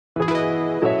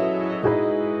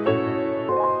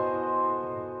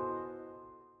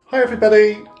Hi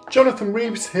everybody, Jonathan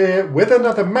Reeves here with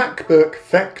another MacBook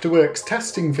Vectorworks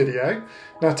testing video.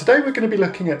 Now today we're going to be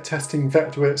looking at testing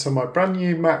Vectorworks on my brand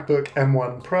new MacBook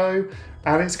M1 Pro,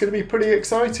 and it's going to be pretty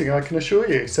exciting, I can assure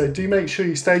you, so do make sure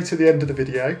you stay to the end of the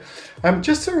video.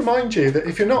 Just to remind you that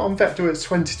if you're not on Vectorworks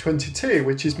 2022,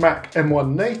 which is Mac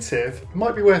M1 native, it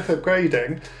might be worth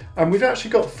upgrading, and we've actually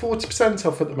got 40%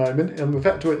 off at the moment in the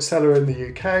Vectorworks seller in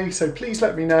the UK, so please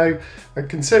let me know. I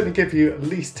can certainly give you at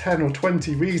least 10 or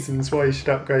 20 reasons why you should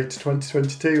upgrade to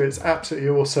 2022. It's absolutely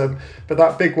awesome, but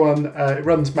that big one, it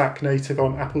runs Mac native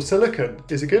on Apple Silicon,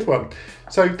 is a good one.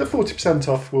 So the 40%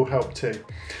 off will help too.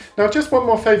 Now just one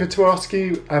more favour to ask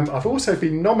you, I've also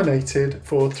been nominated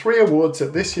for 3 awards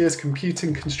at this year's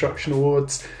Computing Construction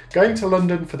Awards, going to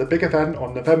London for the big event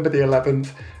on November the 11th,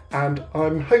 and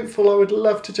I'm hopeful I would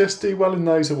love to just do well in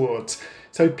those awards.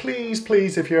 So please,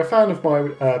 if you're a fan of my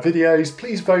videos,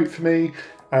 please vote for me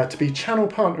to be Channel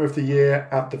Partner of the Year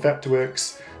at the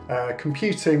Vectorworks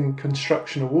Computing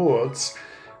Construction Awards.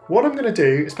 What I'm going to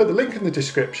do is put the link in the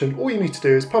description. All you need to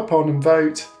do is pop on and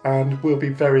vote, and we'll be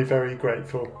very, very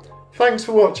grateful. Thanks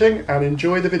for watching and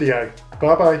enjoy the video.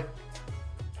 Bye bye.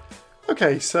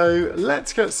 Okay, so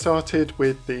let's get started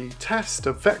with the test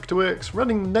of Vectorworks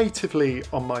running natively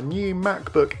on my new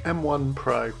MacBook M1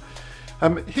 Pro.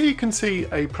 Here you can see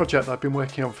a project that I've been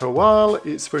working on for a while.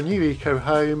 It's for a new eco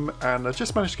home, and I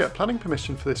just managed to get planning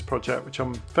permission for this project, which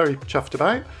I'm very chuffed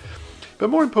about. But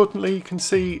more importantly, you can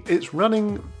see it's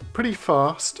running pretty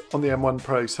fast on the M1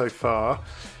 Pro so far.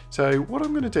 So what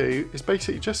I'm going to do is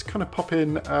basically just kind of pop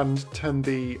in and turn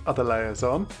the other layers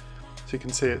on. So you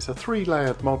can see it's a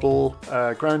 3-layered model,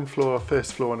 ground floor,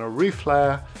 first floor and a roof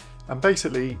layer. And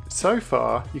basically so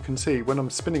far you can see when I'm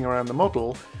spinning around the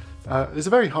model, there's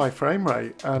a very high frame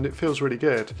rate and it feels really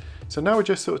good. So now we're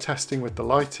just sort of testing with the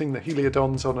lighting, the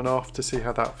heliodons on and off to see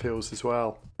how that feels as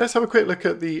well. Let's have a quick look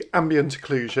at the ambient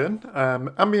occlusion.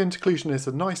 Ambient occlusion is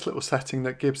a nice little setting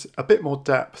that gives a bit more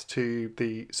depth to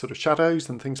the sort of shadows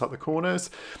and things like the corners.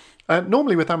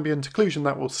 Normally with ambient occlusion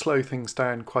that will slow things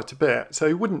down quite a bit, so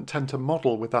you wouldn't tend to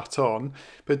model with that on,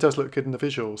 but it does look good in the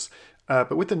visuals.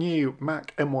 But with the new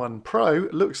Mac M1 Pro,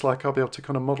 it looks like I'll be able to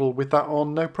kind of model with that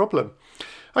on no problem.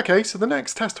 Okay, so the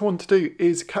next test I want to do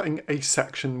is cutting a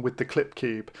section with the clip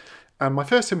cube. And my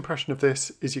first impression of this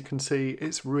is you can see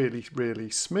it's really, really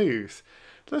smooth.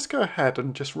 Let's go ahead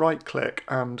and just right click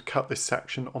and cut this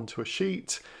section onto a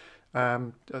sheet.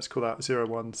 Let's call that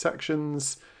 01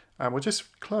 sections. And we'll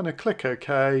just kind of click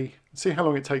OK, see how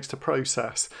long it takes to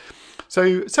process.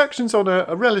 So sections on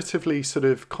a relatively sort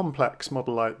of complex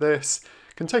model like this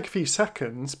can take a few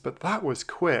seconds, but that was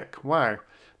quick, wow.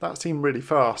 That seemed really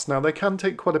fast. Now they can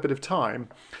take quite a bit of time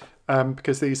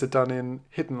because these are done in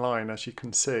hidden line, as you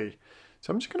can see.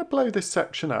 So I'm just going to blow this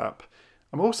section up.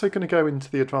 I'm also going to go into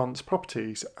the advanced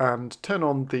properties and turn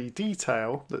on the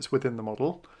detail that's within the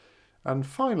model. And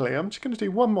finally, I'm just going to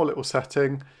do one more little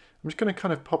setting. I'm just going to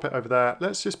kind of pop it over there.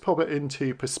 Let's just pop it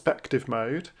into perspective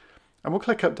mode and we'll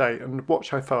click update and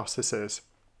watch how fast this is.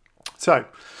 So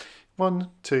 1,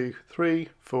 2, 3,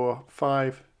 4,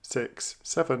 5, 6,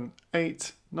 7,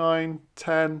 8, 9,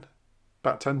 10,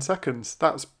 about 10 seconds.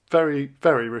 That's very,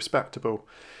 very respectable.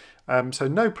 So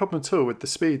no problem at all with the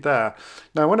speed there.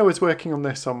 Now when I was working on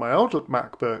this on my old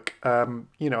MacBook,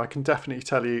 you know, I can definitely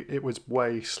tell you it was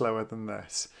way slower than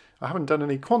this. I haven't done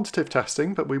any quantitative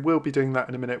testing, but we will be doing that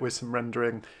in a minute with some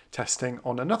rendering testing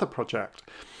on another project.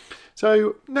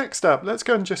 So next up, let's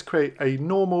go and just create a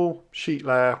normal sheet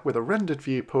layer with a rendered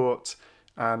viewport.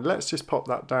 And let's just pop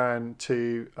that down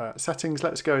to settings.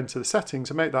 Let's go into the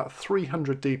settings and make that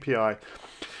 300 dpi.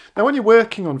 Now when you're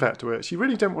working on Vectorworks, you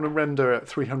really don't want to render at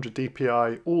 300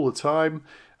 dpi all the time,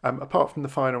 apart from the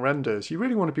final renders. You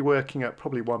really want to be working at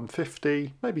probably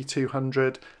 150, maybe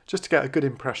 200, just to get a good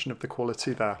impression of the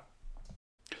quality there.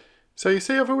 So you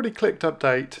see I've already clicked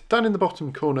update. Down in the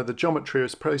bottom corner the geometry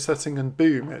is processing and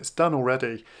boom, it's done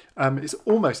already. It's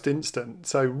almost instant,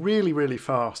 so really, really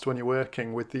fast when you're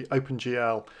working with the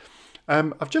OpenGL.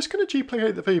 I'm just going to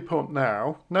duplicate the viewport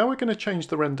now. Now we're going to change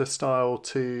the render style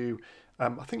to,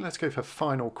 I think let's go for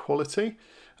final quality.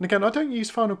 And again, I don't use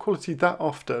final quality that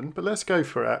often, but let's go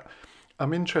for it.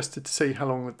 I'm interested to see how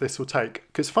long this will take,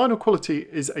 because final quality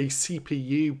is a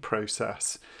CPU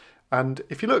process. And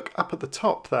if you look up at the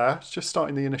top there, it's just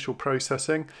starting the initial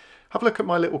processing. Have a look at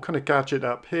my little kind of gadget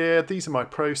up here. These are my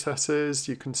processors.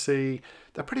 You can see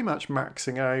they're pretty much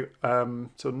maxing out,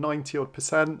 sort of 90 odd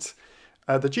 %.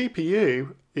 The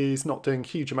GPU is not doing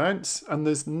huge amounts and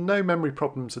there's no memory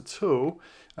problems at all.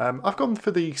 I've gone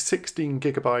for the 16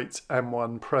 GB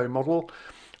M1 Pro model.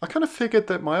 I kind of figured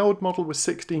that my old model was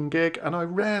 16 gig and I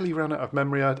rarely ran out of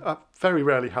memory. I very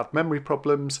rarely had memory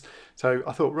problems. So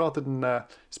I thought rather than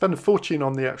spend a fortune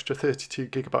on the extra 32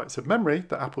 gigabytes of memory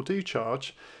that Apple do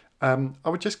charge, I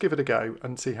would just give it a go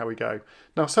and see how we go.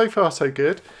 Now, so far so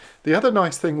good. The other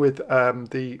nice thing with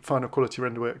the Final Quality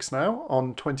Renderworks now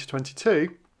on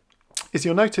 2022 is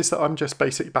you'll notice that I'm just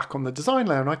basically back on the design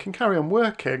layer and I can carry on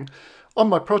working on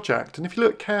my project. And if you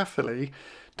look carefully,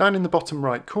 down in the bottom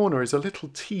right corner is a little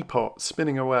teapot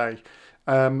spinning away.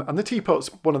 And the teapot's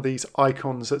one of these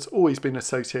icons that's always been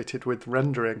associated with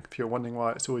rendering, if you're wondering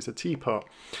why it's always a teapot.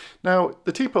 Now,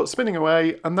 the teapot's spinning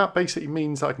away, and that basically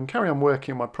means I can carry on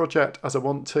working on my project as I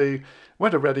want to.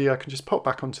 When I'm ready, I can just pop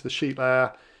back onto the sheet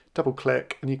layer, double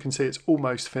click, and you can see it's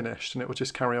almost finished, and it will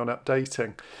just carry on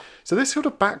updating. So this sort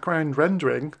of background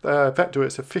rendering,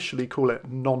 Vectorworks officially call it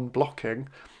non-blocking,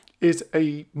 is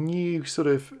a new sort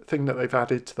of thing that they've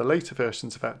added to the later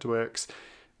versions of Vectorworks.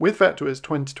 With Vectorworks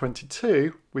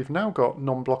 2022, we've now got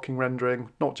non-blocking rendering,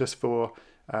 not just for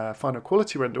Final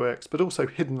Quality Renderworks, but also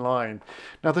hidden line.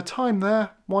 Now the time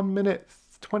there, 1 minute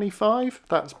 25,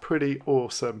 that's pretty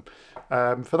awesome.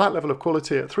 For that level of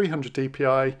quality at 300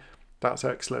 dpi, that's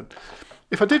excellent.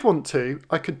 If I did want to,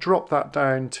 I could drop that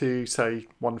down to say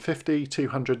 150,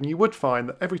 200, and you would find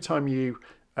that every time you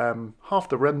half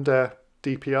the render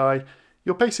DPI,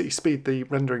 you'll basically speed the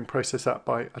rendering process up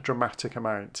by a dramatic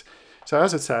amount. So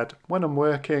as I said, when I'm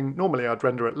working, normally I'd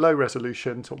render at low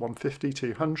resolution to 150,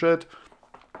 200,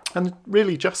 and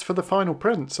really just for the final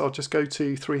prints, I'll just go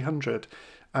to 300.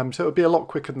 So it would be a lot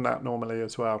quicker than that normally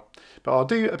as well. But I'll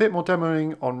do a bit more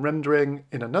demoing on rendering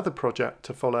in another project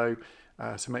to follow,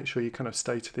 so make sure you kind of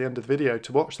stay to the end of the video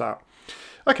to watch that.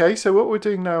 Okay, so what we're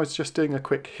doing now is just doing a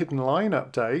quick hidden line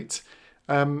update.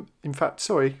 In fact,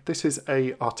 sorry, this is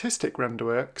a artistic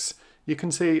Renderworks. You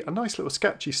can see a nice little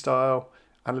sketchy style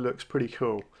and it looks pretty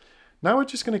cool. Now we're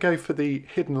just going to go for the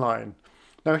hidden line.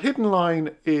 Now hidden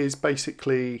line is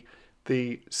basically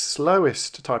the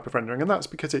slowest type of rendering, and that's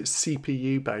because it's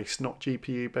CPU based, not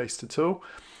GPU based at all.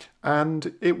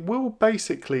 And it will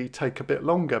basically take a bit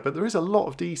longer, but there is a lot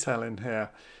of detail in here.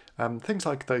 Things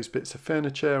like those bits of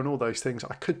furniture and all those things,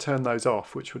 I could turn those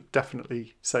off, which would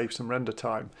definitely save some render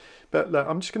time. But look,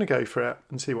 I'm just going to go for it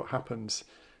and see what happens.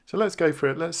 So let's go for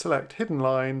it. Let's select hidden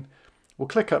line. We'll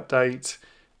click update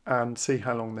and see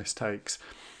how long this takes.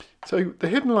 So the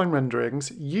hidden line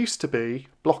renderings used to be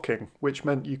blocking, which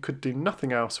meant you could do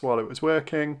nothing else while it was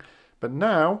working. But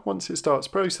now, once it starts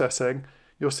processing,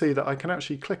 you'll see that I can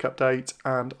actually click update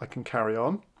and I can carry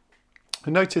on.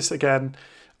 And notice again,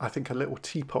 I think a little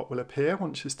teapot will appear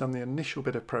once it's done the initial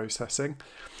bit of processing.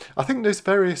 I think there's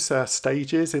various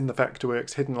stages in the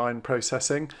Vectorworks hidden line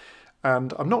processing,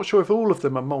 and I'm not sure if all of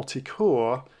them are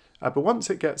multi-core, but once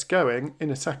it gets going,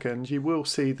 in a second, you will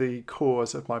see the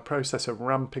cores of my processor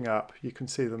ramping up. You can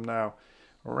see them now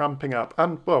ramping up,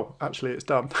 and well, actually it's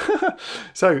done.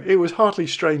 So it was hardly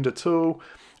strained at all,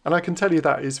 and I can tell you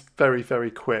that is very,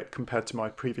 very quick compared to my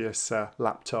previous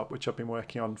laptop, which I've been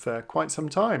working on for quite some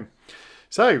time.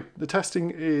 So the testing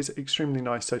is extremely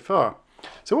nice so far.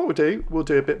 So what we'll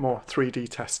do a bit more 3D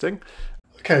testing.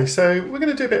 Okay, so we're going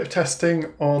to do a bit of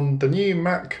testing on the new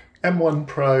Mac M1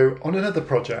 Pro on another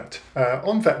project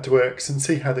on Vectorworks and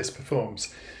see how this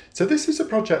performs. So this is a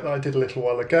project that I did a little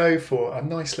while ago for a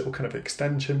nice little kind of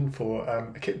extension for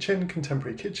a kitchen,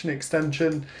 contemporary kitchen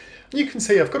extension. And you can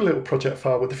see I've got a little project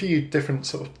file with a few different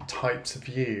sort of types of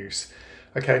views.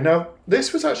 Okay, now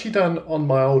this was actually done on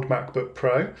my old MacBook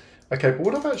Pro. Okay, but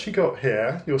what I've actually got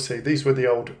here, you'll see these were the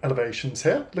old elevations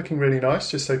here, looking really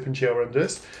nice, just OpenGL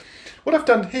renders. What I've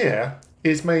done here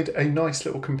is made a nice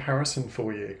little comparison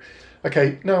for you.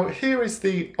 Okay, now here is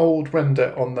the old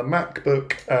render on the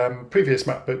MacBook, previous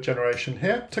MacBook generation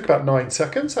here. Took about 9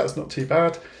 seconds, that's not too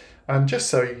bad. And just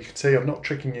so you can see I'm not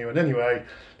tricking you in any way,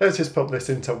 let's just pop this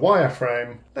into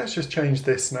wireframe. Let's just change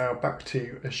this now back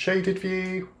to a shaded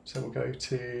view. So we'll go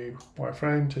to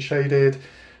wireframe to shaded.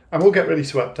 And we'll get ready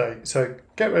to update. So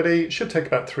get ready, it should take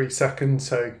about 3 seconds,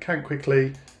 so count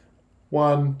quickly.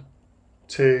 1,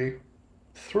 2,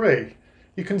 3.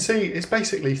 You can see it's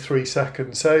basically 3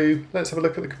 seconds. So let's have a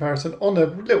look at the comparison on a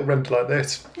little render like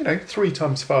this, 3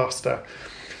 times faster.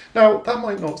 Now that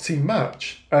might not seem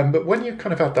much, but when you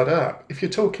kind of add that up, if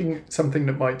you're talking something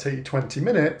that might take you 20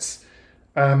 minutes,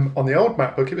 on the old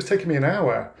MacBook it was taking me an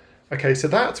hour. Okay, so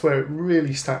that's where it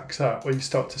really stacks up, where you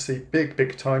start to see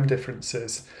big time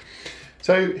differences.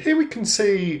 So here we can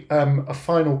see a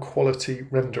final quality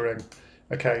rendering.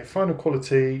 Okay, final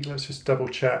quality, let's just double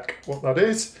check what that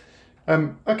is.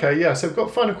 Okay, yeah, so we've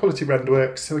got final quality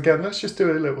Renderworks. So again, let's just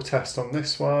do a little test on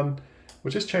this one.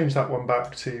 We'll just change that one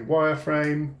back to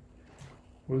wireframe.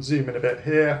 We'll zoom in a bit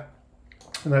here,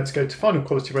 and let's go to Final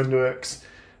Quality Renderworks.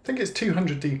 I think it's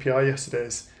 200 dpi, yes it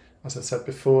is. As I said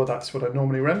before, that's what I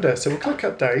normally render. So we'll click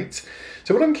Update.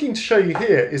 So what I'm keen to show you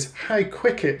here is how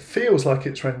quick it feels like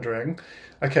it's rendering.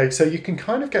 Okay, so you can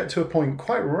kind of get to a point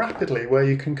quite rapidly where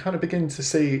you can kind of begin to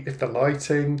see if the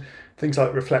lighting, things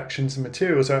like reflections and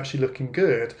materials are actually looking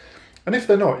good. And if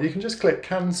they're not, you can just click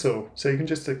Cancel. So you can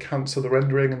just cancel the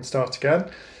rendering and start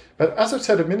again. But as I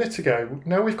said a minute ago,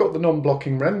 now we've got the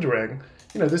non-blocking rendering,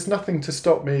 there's nothing to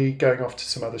stop me going off to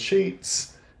some other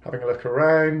sheets, having a look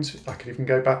around. I could even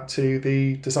go back to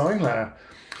the design layer.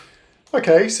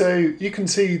 Okay, so you can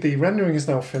see the rendering is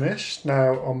now finished.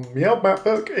 Now on the old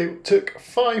MacBook, it took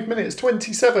 5 minutes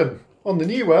 27. On the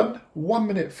new one, 1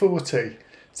 minute 40.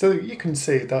 So you can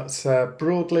see that's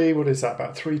broadly, what is that,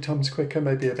 about 3 times quicker,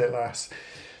 maybe a bit less.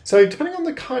 So depending on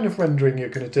the kind of rendering you're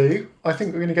going to do, I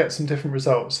think we're going to get some different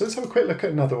results. So let's have a quick look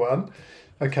at another one.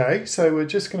 Okay, so we're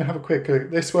just going to have a quick look at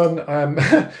this one,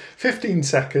 15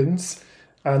 seconds.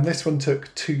 And this one took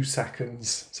 2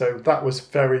 seconds. So that was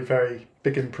very, very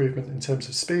big improvement in terms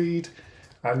of speed.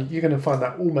 And you're going to find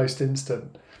that almost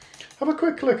instant. Have a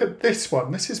quick look at this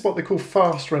one. This is what they call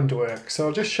fast renderwork. So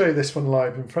I'll just show you this one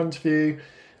live in front of you.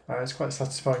 It's quite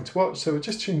satisfying to watch. So we'll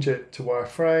just change it to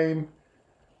wireframe.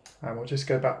 And we'll just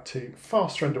go back to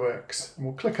fast renderworks. And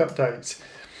we'll click Update.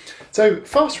 So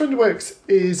fast renderworks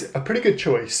is a pretty good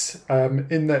choice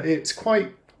in that it's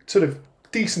quite sort of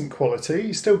decent quality.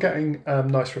 You're still getting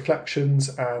nice reflections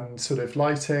and sort of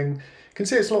lighting. You can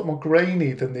see it's a lot more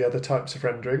grainy than the other types of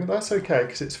rendering, but that's okay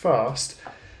because it's fast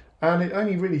and it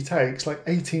only really takes like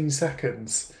 18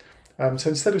 seconds. So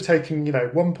instead of taking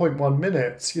 1.1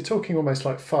 minutes, you're talking almost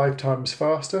like 5 times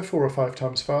faster, 4 or 5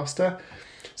 times faster.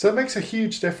 So it makes a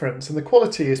huge difference and the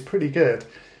quality is pretty good.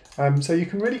 So you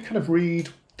can really kind of read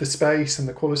the space and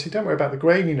the quality. Don't worry about the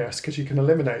graininess because you can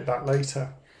eliminate that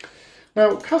later.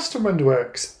 Now, custom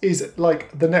renderworks is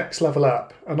like the next level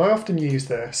up, and I often use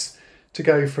this to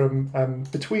go from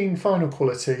between final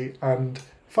quality and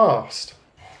fast.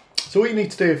 So all you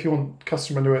need to do if you want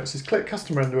custom renderworks is click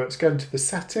custom renderworks, go into the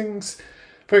settings.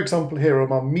 For example, here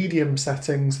I'm on medium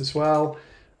settings as well.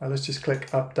 Let's just click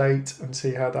Update and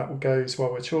see how that goes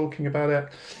while we're talking about it.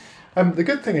 The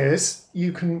good thing is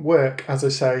you can work, as I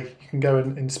say, you can go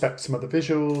and inspect some other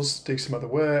visuals, do some other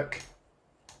work.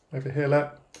 Over here,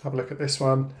 have a look at this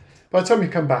one. By the time you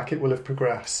come back, it will have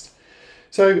progressed.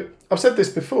 So I've said this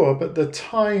before, but the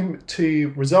time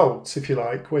to results, if you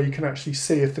like, where you can actually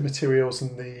see if the materials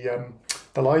and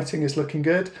the lighting is looking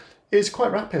good, is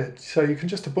quite rapid. So you can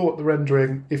just abort the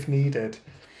rendering if needed.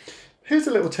 Here's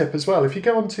a little tip as well. If you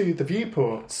go onto the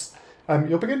viewports,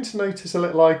 you'll begin to notice a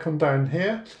little icon down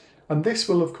here. And this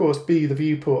will, of course, be the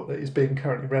viewport that is being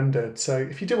currently rendered. So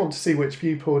if you do want to see which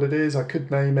viewport it is, I could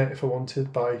name it if I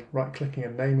wanted by right-clicking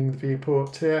and naming the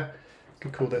viewport here. I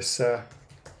could call this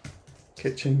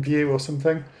kitchen view or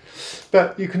something.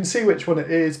 But you can see which one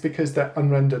it is because they're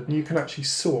unrendered, and you can actually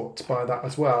sort by that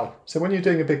as well. So when you're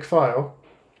doing a big file,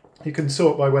 you can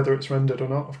sort by whether it's rendered or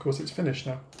not. Of course, it's finished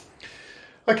now.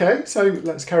 Okay, so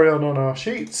let's carry on our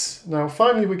sheets. Now,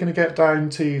 finally, we're going to get down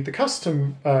to the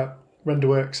custom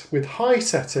renderworks with high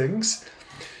settings.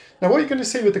 Now what you're going to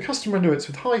see with the custom renderworks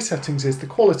with high settings is the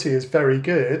quality is very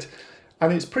good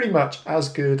and it's pretty much as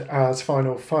good as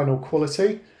final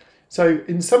quality. So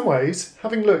in some ways,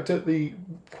 having looked at the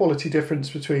quality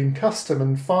difference between custom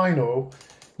and final,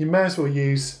 you may as well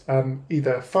use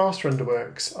either fast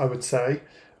renderworks, I would say,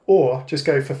 or just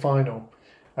go for final.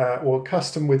 Or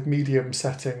custom with medium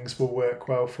settings will work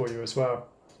well for you as well.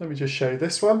 Let me just show you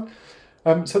this one.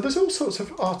 So there's all sorts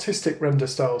of artistic render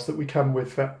styles that we come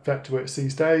with Vectorworks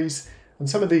these days, and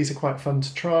some of these are quite fun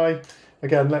to try.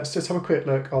 Again, let's just have a quick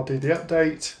look. I'll do the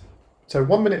update. So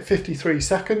 1 minute 53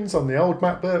 seconds on the old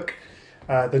MacBook.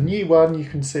 The new one you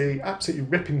can see absolutely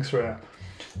ripping through it.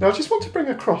 Now I just want to bring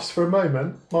across for a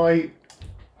moment my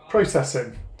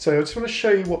processing. So I just want to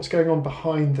show you what's going on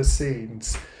behind the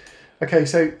scenes. Okay,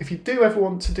 so if you do ever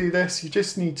want to do this, you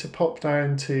just need to pop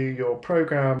down to your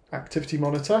program activity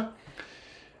monitor.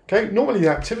 Okay, normally the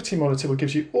activity monitor will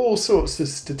give you all sorts of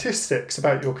statistics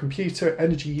about your computer,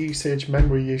 energy usage,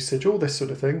 memory usage, all this sort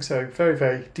of thing, so very,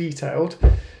 very detailed.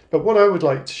 But what I would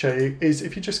like to show you is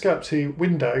if you just go up to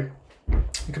Window,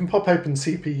 you can pop open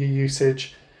CPU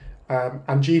usage and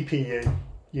GPU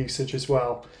usage as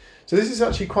well. So this is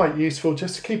actually quite useful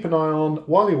just to keep an eye on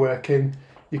while you're working.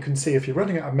 You can see if you're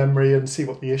running out of memory and see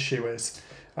what the issue is.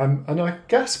 And I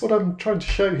guess what I'm trying to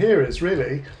show here is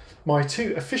really my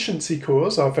 2 efficiency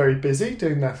cores are very busy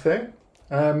doing their thing,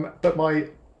 but my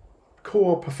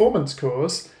core performance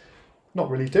cores not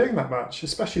really doing that much,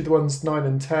 especially the ones 9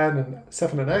 and 10 and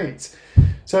 7 and 8.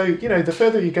 So, you know, the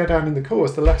further you go down in the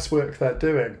course, the less work they're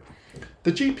doing.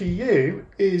 The GPU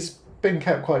is being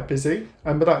kept quite busy,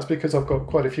 but that's because I've got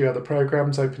quite a few other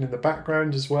programs open in the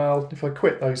background as well. If I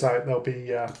quit those out, they'll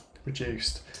be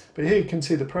reduced. But here you can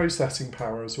see the processing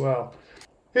power as well.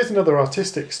 Here's another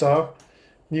artistic style.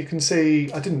 You can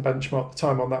see, I didn't benchmark the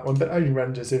time on that one, but it only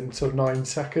renders in sort of 9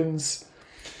 seconds.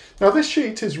 Now this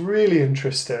sheet is really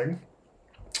interesting.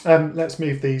 Let's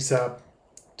move these sort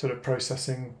of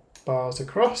processing bars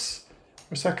across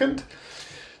for a second.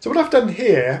 So what I've done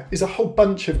here is a whole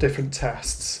bunch of different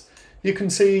tests. You can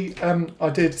see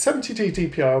I did 70D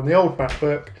DPI on the old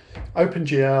MacBook,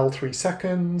 OpenGL 3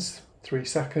 seconds, 3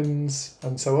 seconds,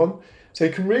 and so on. So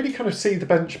you can really kind of see the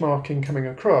benchmarking coming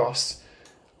across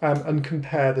and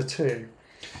compare the two.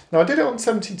 Now I did it on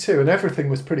 72 and everything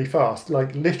was pretty fast,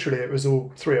 like literally it was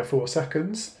all 3 or 4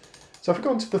 seconds. So if I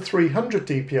go onto the 300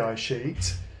 DPI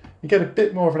sheet, you get a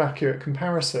bit more of an accurate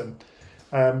comparison.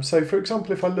 So for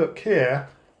example, if I look here,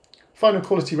 Final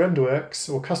Quality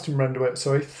Renderworks, or Custom Renderworks,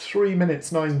 sorry, 3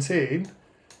 minutes 19,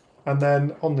 and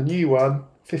then on the new one,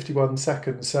 51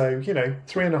 seconds, so, you know,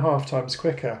 3.5 times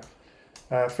quicker.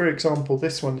 For example,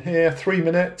 this one here, 3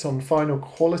 minutes on Final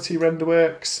Quality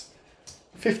Renderworks,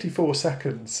 54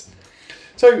 seconds.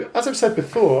 So, as I've said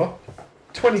before,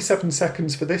 27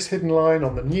 seconds for this hidden line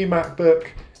on the new MacBook,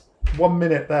 1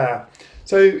 minute there.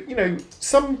 So, you know,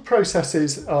 some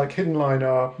processes like hidden line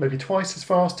are maybe twice as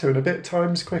fast, 2 and a bit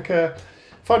times quicker.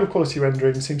 Final Quality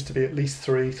Rendering seems to be at least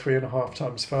 3.5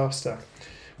 times faster,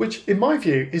 which in my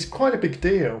view is quite a big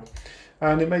deal,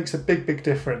 and it makes a big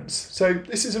difference. So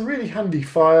this is a really handy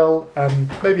file, and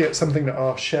maybe it's something that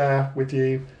I'll share with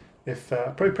you if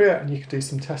appropriate, and you can do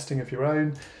some testing of your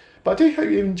own. But I do hope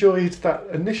you enjoyed that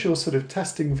initial sort of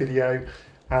testing video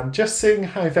and just seeing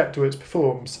how Vectorworks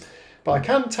performs. But I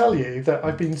can tell you that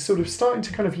I've been sort of starting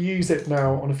to kind of use it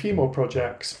now on a few more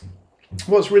projects.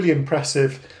 What's really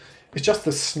impressive is just the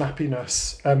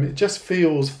snappiness. It just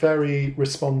feels very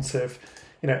responsive.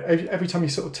 You know, every time you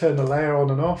sort of turn a layer on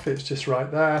and off, it's just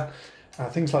right there.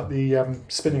 Things like the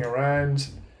spinning around,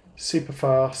 super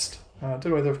fast. I don't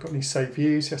know whether I've got any save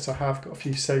views. Yes, I have got a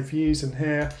few save views in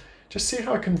here. Just see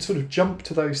how I can sort of jump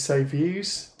to those save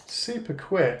views. Super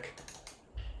quick.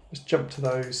 Just jump to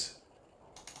those.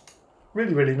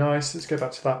 Really nice. Let's go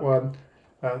back to that one.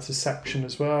 It's a section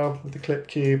as well with the clip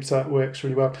cube, so that works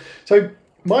really well. So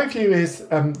my view is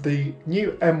the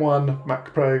new M1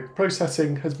 Mac Pro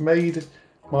processing has made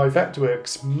my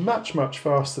Vectorworks much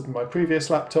faster than my previous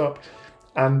laptop,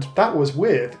 and that was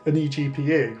with an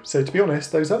eGPU. So to be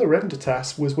honest, those other render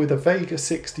tests was with a Vega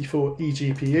 64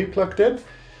 eGPU plugged in.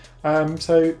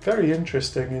 So very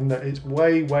interesting in that it's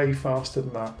way faster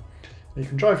than that. You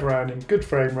can drive around in good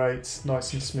frame rates,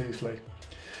 nice and smoothly.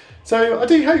 So I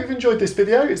do hope you've enjoyed this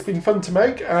video. It's been fun to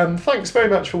make, and thanks very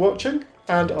much for watching,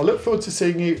 and I look forward to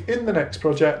seeing you in the next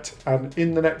project and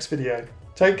in the next video.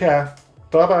 Take care.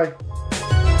 Bye bye.